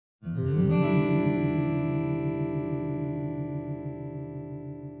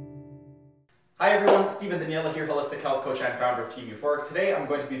Hi everyone, Steve and Daniele here, holistic health coach and founder of Team Euphoric. Today I'm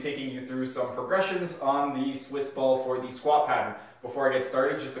going to be taking you through some progressions on the Swiss ball for the squat pattern. Before I get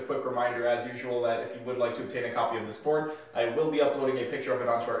started, just a quick reminder as usual that if you would like to obtain a copy of this board, I will be uploading a picture of it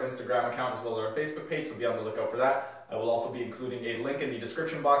onto our Instagram account as well as our Facebook page, so be on the lookout for that. I will also be including a link in the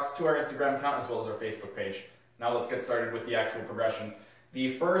description box to our Instagram account as well as our Facebook page. Now let's get started with the actual progressions.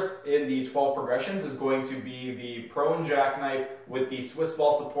 The first in the 12 progressions is going to be the prone jackknife with the Swiss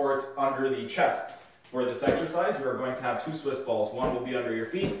ball support under the chest. For this exercise, we are going to have two Swiss balls. One will be under your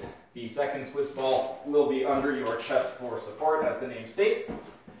feet. The second Swiss ball will be under your chest for support, as the name states.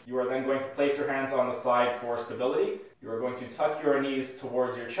 You are then going to place your hands on the side for stability. You are going to tuck your knees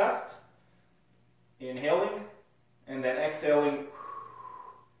towards your chest, inhaling, and then exhaling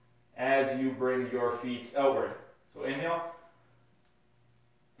as you bring your feet outward. So inhale,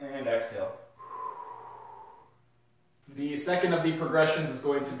 and exhale. The second of the progressions is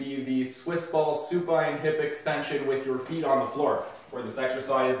going to be the Swiss ball supine hip extension with your feet on the floor. For this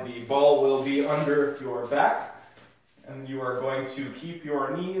exercise, the ball will be under your back, and you are going to keep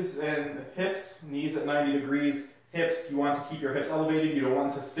your knees and hips, knees at 90 degrees, hips, you want to keep your hips elevated, you don't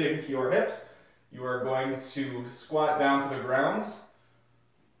want to sink your hips. You are going to squat down to the ground,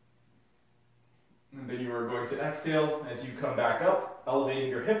 and then you are going to exhale as you come back up, elevating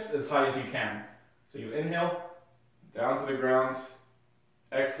your hips as high as you can. So you inhale, down to the ground,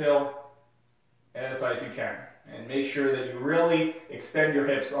 exhale as high as you can. And make sure that you really extend your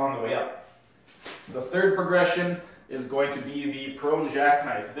hips on the way up. The third progression is going to be the prone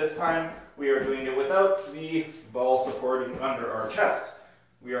jackknife. This time we are doing it without the ball supporting under our chest.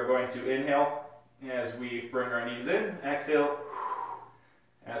 We are going to inhale as we bring our knees in, exhale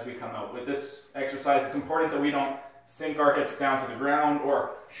as we come out. With this exercise, it's important that we don't sink our hips down to the ground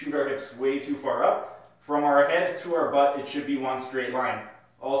or shoot our hips way too far up. From our head to our butt, it should be one straight line.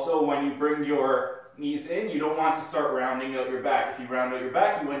 Also, when you bring your knees in, you don't want to start rounding out your back. If you round out your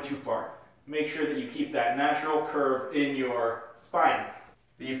back, you went too far. Make sure that you keep that natural curve in your spine.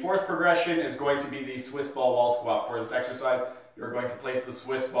 The fourth progression is going to be the Swiss ball wall squat. For this exercise, you're going to place the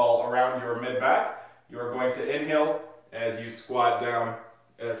Swiss ball around your mid-back. You are going to inhale as you squat down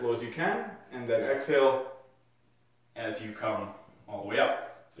as low as you can, and then exhale as you come all the way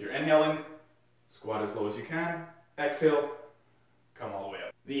up. So you're inhaling, squat as low as you can, exhale, come all the way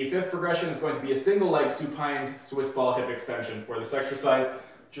up. The fifth progression is going to be a single leg supine Swiss ball hip extension. For this exercise,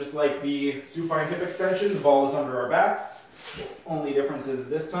 just like the supine hip extension, the ball is under our back. Only difference is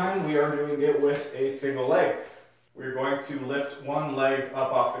this time we are doing it with a single leg. We're going to lift one leg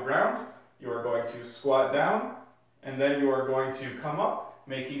up off the ground. You are going to squat down, and then you are going to come up,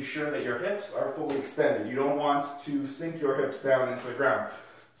 making sure that your hips are fully extended. You don't want to sink your hips down into the ground.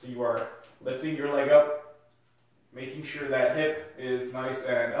 So you are lifting your leg up, making sure that hip is nice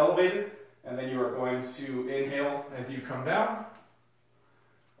and elevated, and then you are going to inhale as you come down,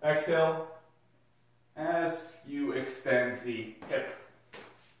 exhale as you extend the hip.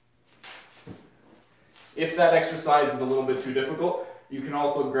 If that exercise is a little bit too difficult, you can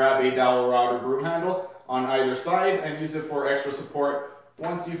also grab a dowel rod or broom handle on either side and use it for extra support.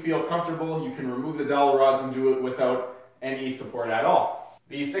 Once you feel comfortable, you can remove the dowel rods and do it without any support at all.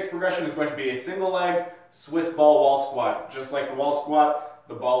 The sixth progression is going to be a single leg Swiss ball wall squat. Just like the wall squat,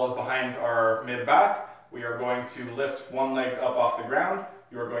 the ball is behind our mid-back. We are going to lift one leg up off the ground.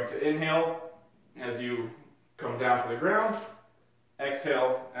 You are going to inhale as you come down to the ground,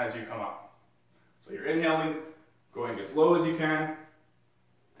 exhale as you come up. So you're inhaling, going as low as you can,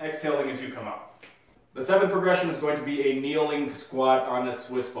 exhaling as you come up. The seventh progression is going to be a kneeling squat on a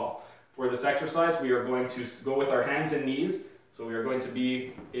Swiss ball. For this exercise, we are going to go with our hands and knees. So we are going to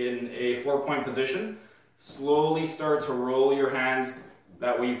be in a 4-point position. Slowly start to roll your hands,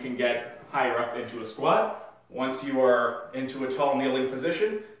 that way you can get higher up into a squat. Once you are into a tall kneeling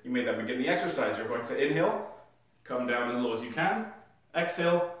position, you may then begin the exercise. You're going to inhale, come down as low as you can,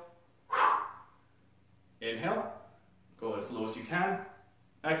 exhale, inhale, go as low as you can,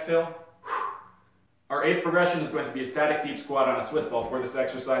 exhale. Our eighth progression is going to be a static deep squat on a Swiss ball. For this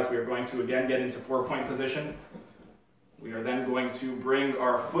exercise, we are going to again get into 4-point position. We are then going to bring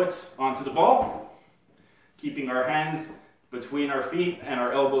our foot onto the ball, keeping our hands between our feet and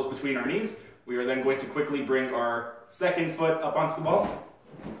our elbows between our knees. We are then going to quickly bring our second foot up onto the ball.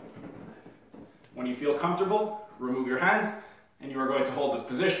 When you feel comfortable, remove your hands, and you are going to hold this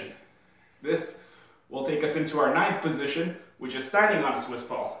position. This will take us into our 9th position, which is standing on a Swiss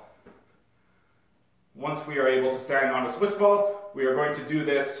ball. Once we are able to stand on a Swiss ball, we are going to do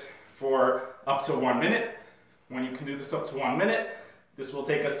this for up to 1 minute. When you can do this up to 1 minute, this will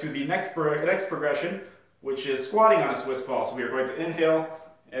take us to the next progression, which is squatting on a Swiss ball. So we are going to inhale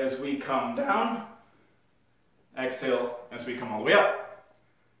as we come down. Exhale as we come all the way up.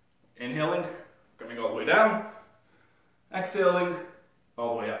 Inhaling, coming all the way down. Exhaling,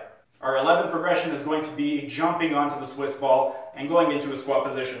 all the way up. Our 11th progression is going to be jumping onto the Swiss ball and going into a squat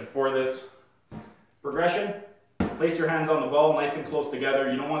position. For this progression, place your hands on the ball nice and close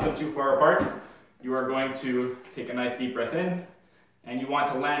together. You don't want them too far apart. You are going to take a nice deep breath in, and you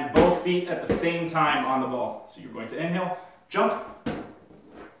want to land both feet at the same time on the ball. So you're going to inhale, jump,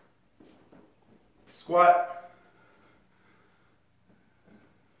 squat,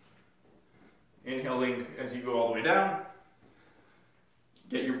 inhaling as you go all the way down.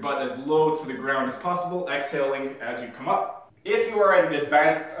 Get your butt as low to the ground as possible, exhaling as you come up. If you are at an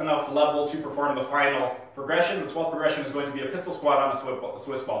advanced enough level to perform the final progression, the 12th progression is going to be a pistol squat on a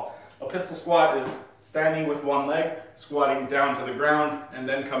Swiss ball. A pistol squat is standing with one leg, squatting down to the ground, and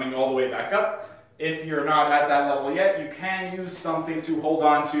then coming all the way back up. If you're not at that level yet, you can use something to hold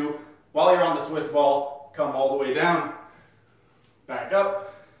on to while you're on the Swiss ball. Come all the way down, back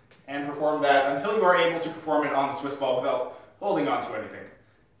up, and perform that until you are able to perform it on the Swiss ball without holding on to anything.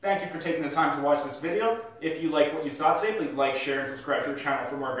 Thank you for taking the time to watch this video. If you like what you saw today, please like, share, and subscribe to the channel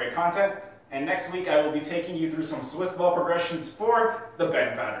for more great content. And next week, I will be taking you through some Swiss ball progressions for the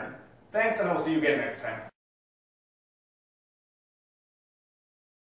bend pattern. Thanks, and I will see you again next time.